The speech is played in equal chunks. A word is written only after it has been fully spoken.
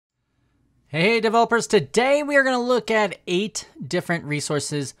Hey developers, today we are going to look at 8 different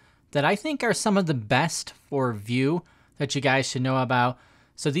resources that I think are some of the best for Vue that you guys should know about.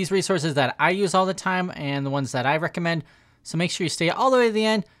 So these resources that I use all the time and the ones that I recommend. So make sure you stay all the way to the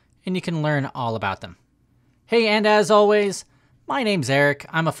end and you can learn all about them. Hey, and as always, my name's Erik.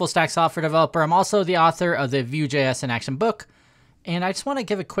 I'm a full stack software developer. I'm also the author of the Vue.Js in Action book. And I just want to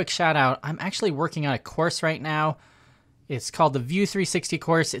give a quick shout out. I'm actually working on a course right now. It's called the Vue 360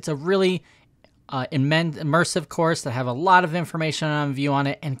 course. It's a really immersive course that have a lot of information on Vue on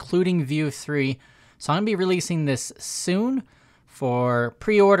it, including Vue 3. So I'm going to be releasing this soon for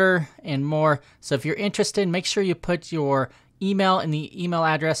pre-order and more. So if you're interested, make sure you put your email in the email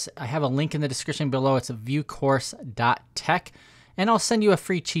address. I have a link in the description below. It's vuecourse.tech. And I'll send you a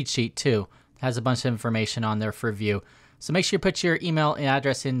free cheat sheet too. It has a bunch of information on there for Vue. So make sure you put your email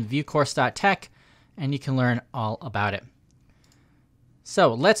address in vuecourse.tech and you can learn all about it.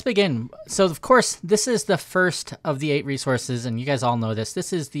 So let's begin. So of course, this is the first of the 8 resources, and you guys all know this.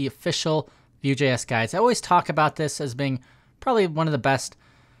 This is the official Vue.js guides. I always talk about this as being probably one of the best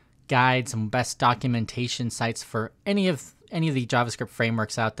guides and best documentation sites for any of the JavaScript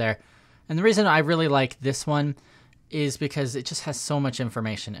frameworks out there. And the reason I really like this one is because it just has so much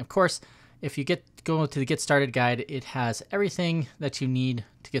information. Of course, if you go to the Get Started guide, it has everything that you need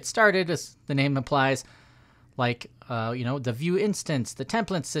to get started, as the name implies. Like, the Vue instance, the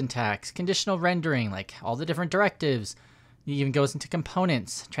template syntax, conditional rendering, like all the different directives. It even goes into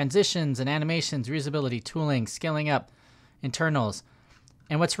components, transitions and animations, reusability, tooling, scaling up, internals.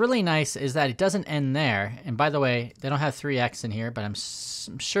 And what's really nice is that it doesn't end there. And by the way, they don't have 3x in here, but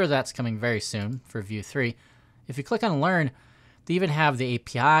I'm sure that's coming very soon for Vue 3. If you click on Learn, they even have the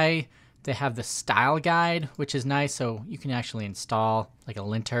API. They have the style guide, which is nice. So you can actually install like a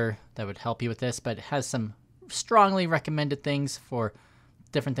linter that would help you with this, but it has some strongly recommended things for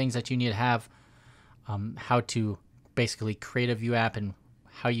different things that you need to have, how to basically create a Vue app and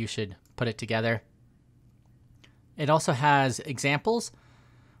how you should put it together. It also has examples,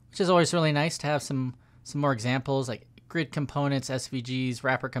 which is always really nice to have some more examples like grid components, SVGs,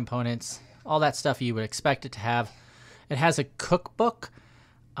 wrapper components, all that stuff you would expect it to have. It has a cookbook,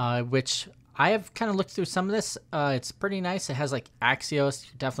 which I have kind of looked through some of this. It's pretty nice. It has like Axios.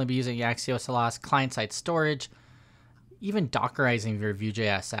 You'll definitely be using Axios a lot. Client-side storage, even Dockerizing your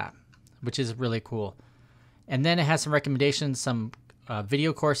Vue.js app, which is really cool. And then it has some recommendations, some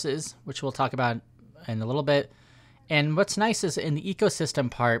video courses, which we'll talk about in a little bit. And what's nice is in the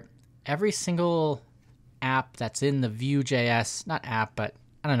ecosystem part, every single app that's in the Vue.js, not app, but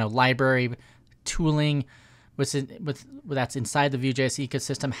I don't know, library, tooling, that's inside the Vue.js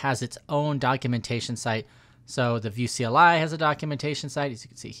ecosystem has its own documentation site. So the Vue CLI has a documentation site, as you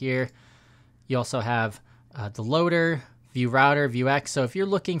can see here. You also have the loader, Vue router, Vuex. So if you're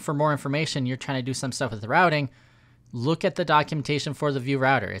looking for more information, you're trying to do some stuff with the routing, look at the documentation for the Vue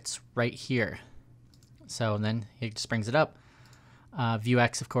router. It's right here. So then it just brings it up.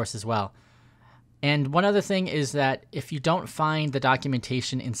 Vuex, of course, as well. And one other thing is that if you don't find the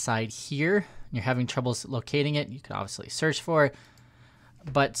documentation inside here, and you're having troubles locating it, you can obviously search for it.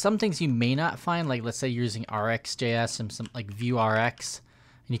 But some things you may not find, like let's say you're using RxJS and some like Vue.Rx,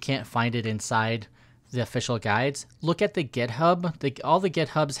 and you can't find it inside the official guides, look at the GitHub. All the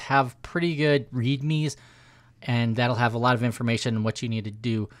GitHubs have pretty good READMEs, and that'll have a lot of information on what you need to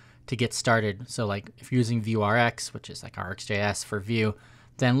do to get started. So like if you're using Vue.Rx, which is like RxJS for Vue,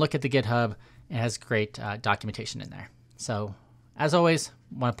 then look at the GitHub. It has great documentation in there. So as always,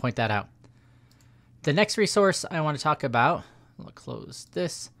 I want to point that out. The next resource I want to talk about, I'll close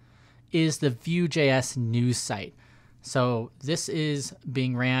this, is the Vue.js news site. So this is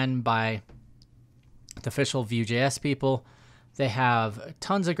being ran by the official Vue.js people. They have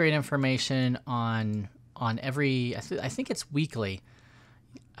tons of great information on every, I think it's weekly,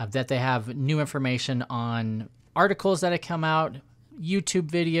 that they have new information on articles that have come out, YouTube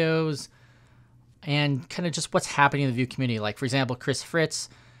videos, and kind of just what's happening in the Vue community. Like, for example, Chris Fritz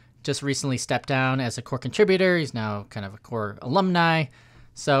just recently stepped down as a core contributor. He's now kind of a core alumni.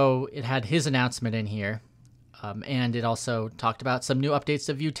 So it had his announcement in here. And it also talked about some new updates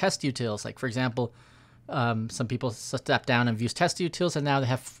to Vue test utils. Like, for example, some people stepped down in Vue's test utils, and now they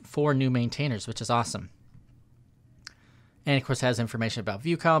have 4 new maintainers, which is awesome. And, of course, it has information about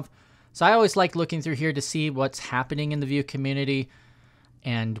VueConf. So I always like looking through here to see what's happening in the Vue community.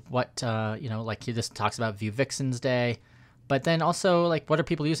 And what, like this talks about Vue Vixens Day, but then also like what are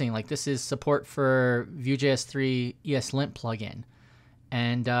people using? Like this is support for Vue.js 3 ESLint plugin.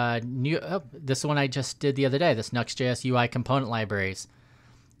 And this is one I just did the other day, this Nuxt.js UI component libraries.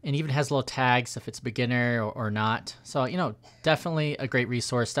 and even has little tags if it's beginner or not. So, definitely a great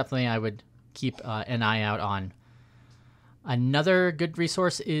resource. Definitely I would keep an eye out on. Another good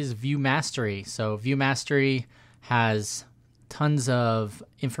resource is Vue Mastery. So Vue Mastery has tons of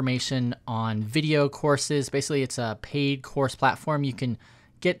information on video courses. Basically, it's a paid course platform. You can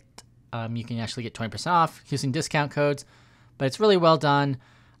actually get 20% off using discount codes, but it's really well done.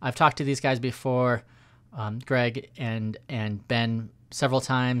 I've talked to these guys before, Greg and Ben, several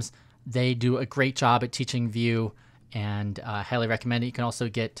times. They do a great job at teaching Vue, and I highly recommend it. You can also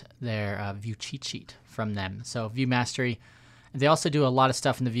get their Vue cheat sheet from them. So Vue Mastery. They also do a lot of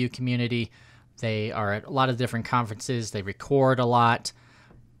stuff in the Vue community. They are at a lot of different conferences. They record a lot.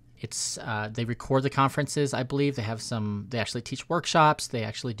 They record the conferences, I believe. They actually teach workshops. They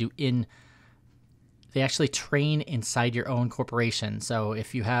actually train inside your own corporation. So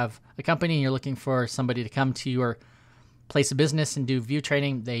if you have a company and you're looking for somebody to come to your place of business and do Vue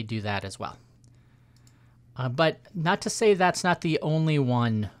training, they do that as well. But not to say that's not the only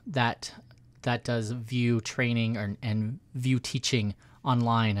one that does Vue training and Vue teaching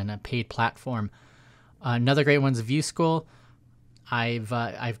online on a paid platform. Another great one's Vue School. I've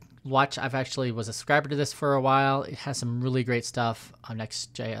actually was a subscriber to this for a while. It has some really great stuff on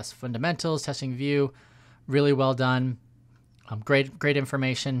Next.js fundamentals, testing Vue, really well done. Great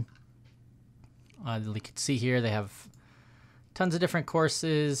information. You can see here they have tons of different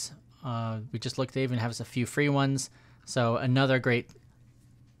courses. We just looked, they even have a few free ones. So another great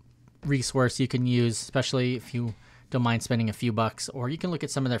resource you can use, especially if you don't mind spending a few bucks, or you can look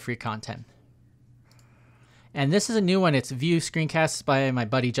at some of their free content. And this is a new one. It's Vue Screencasts by my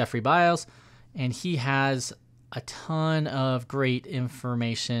buddy Jeffrey Biles, and he has a ton of great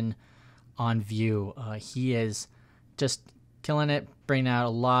information on Vue. He is just killing it, bringing out a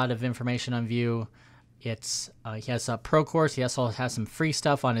lot of information on Vue. He has a pro course. He also has some free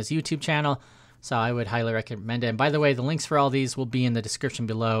stuff on his YouTube channel, so I would highly recommend it. And by the way, the links for all these will be in the description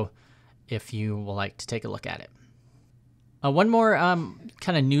below if you would like to take a look at it. One more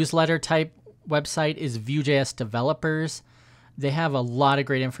kind of newsletter type website is Vue.js Developers. They have a lot of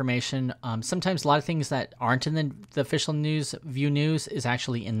great information. Sometimes a lot of things that aren't in the official news, Vue news, is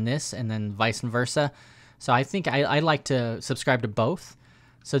actually in this, and then vice versa. So I think I like to subscribe to both.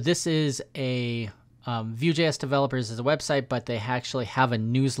 So this is a Vue.js Developers is a website, but they actually have a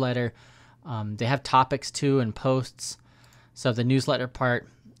newsletter. They have topics too and posts. So the newsletter part,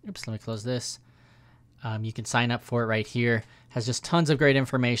 let me close this. You can sign up for it right here. Has just tons of great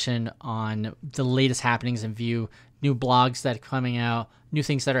information on the latest happenings in Vue, new blogs that are coming out, new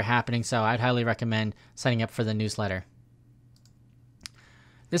things that are happening. So I'd highly recommend signing up for the newsletter.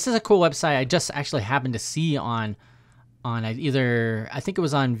 This is a cool website. I just actually happened to see on I think it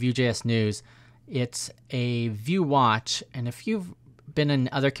was on Vue.js News. It's a Vue Watch, and if you've been in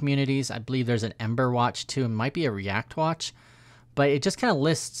other communities, I believe there's an Ember Watch too. It might be a React Watch, but it just kind of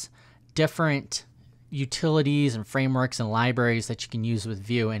lists different utilities and frameworks and libraries that you can use with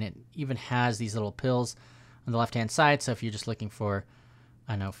Vue, and it even has these little pills on the left-hand side. So if you're just looking for,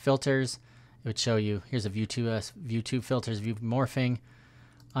 filters, it would show you, here's a Vue 2 filters, Vue morphing.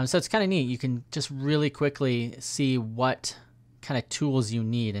 So it's kind of neat. You can just really quickly see what kind of tools you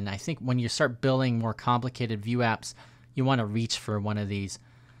need. And I think when you start building more complicated Vue apps, you want to reach for one of these.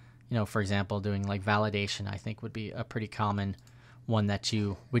 For example, doing like validation, I think would be a pretty common one that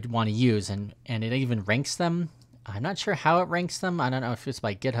you would want to use, and it even ranks them. I'm not sure how it ranks them. I don't know if it's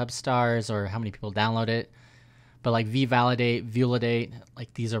by GitHub stars or how many people download it, but like vValidate, Vuelidate,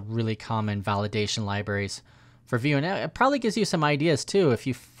 like these are really common validation libraries for Vue, and it probably gives you some ideas too. If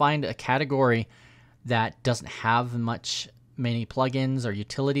you find a category that doesn't have many plugins or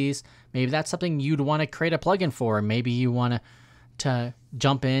utilities, maybe that's something you'd want to create a plugin for. Maybe you want to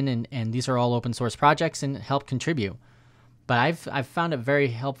jump in and these are all open source projects and help contribute. But I've found it very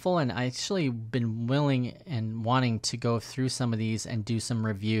helpful, and I've actually been willing and wanting to go through some of these and do some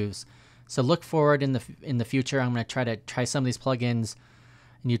reviews. So look forward in the future. I'm going to try some of these plugins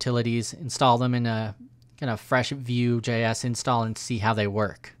and utilities, install them in a kind of fresh Vue.js install, and see how they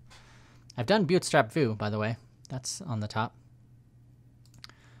work. I've done Bootstrap Vue, by the way. That's on the top.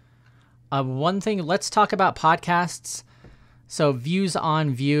 One thing, let's talk about podcasts. So Views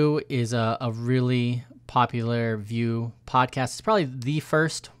on Vue is a really popular Vue podcast. It's probably the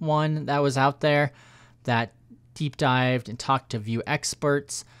first one that was out there that deep dived and talked to Vue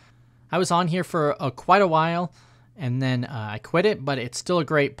experts. I was on here for quite a while, and then I quit it, but it's still a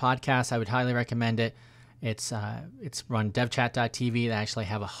great podcast. I would highly recommend it. It's run devchat.tv. They actually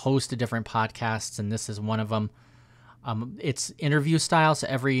have a host of different podcasts, and this is one of them. It's interview style, so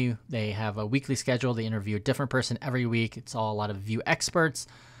they have a weekly schedule. They interview a different person every week. It's all a lot of Vue experts,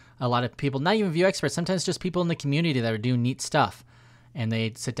 a lot of people, not even Vue experts, sometimes just people in the community that are doing neat stuff. and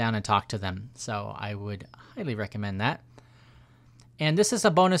they sit down and talk to them. So I would highly recommend that. And this is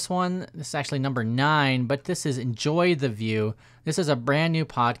a bonus one. This is actually number 9, but this is Enjoy the Vue. This is a brand new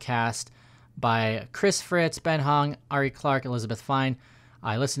podcast by Chris Fritz, Ben Hong, Ari Clark, Elizabeth Fine.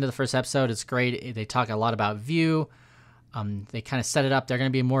 I listened to the first episode. It's great. They talk a lot about Vue. They kind of set it up. They're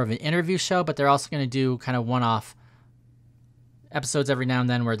going to be more of an interview show, but they're also going to do kind of one-off episodes every now and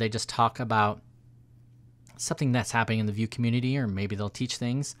then where they just talk about something that's happening in the Vue community, or maybe they'll teach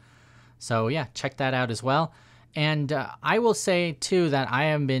things. So yeah, check that out as well. And I will say too that I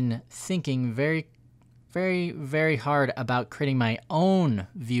have been thinking very, very, very hard about creating my own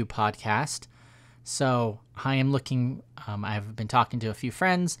Vue podcast. So I am looking, I've been talking to a few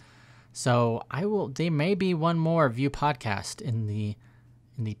friends, so there may be one more Vue podcast in the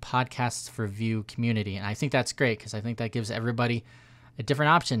podcasts for Vue community. And I think that's great, because I think that gives everybody a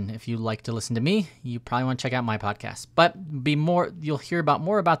different option. If you like to listen to me, you probably want to check out my podcast, but you'll hear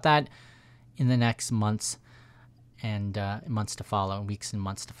more about that in the next months and months to follow, weeks and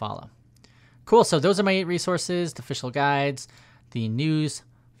months to follow. Cool. So those are my 8 resources: the official guides, the news,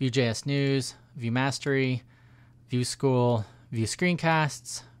 Vue.js news, Vue Mastery, Vue School, Vue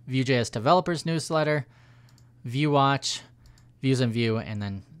Screencasts, Vue.js Developers Newsletter, Vue Watch, Views and Vue, and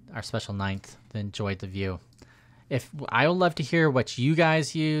then our special 9th, the Enjoy the Vue. I would love to hear what you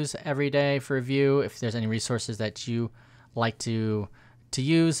guys use every day for Vue. If there's any resources that you like to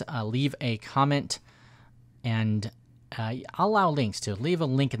use, leave a comment, and I'll allow links to. Leave a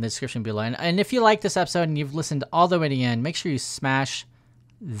link in the description below. And if you like this episode and you've listened all the way to the end, make sure you smash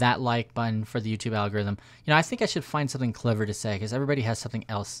that like button for the YouTube algorithm. I think I should find something clever to say, because everybody has something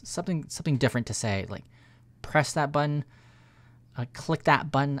else, something different to say. Like, press that button, click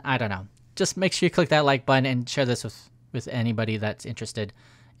that button. I don't know. Just make sure you click that like button and share this with anybody that's interested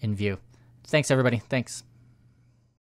in Vue. Thanks, everybody. Thanks.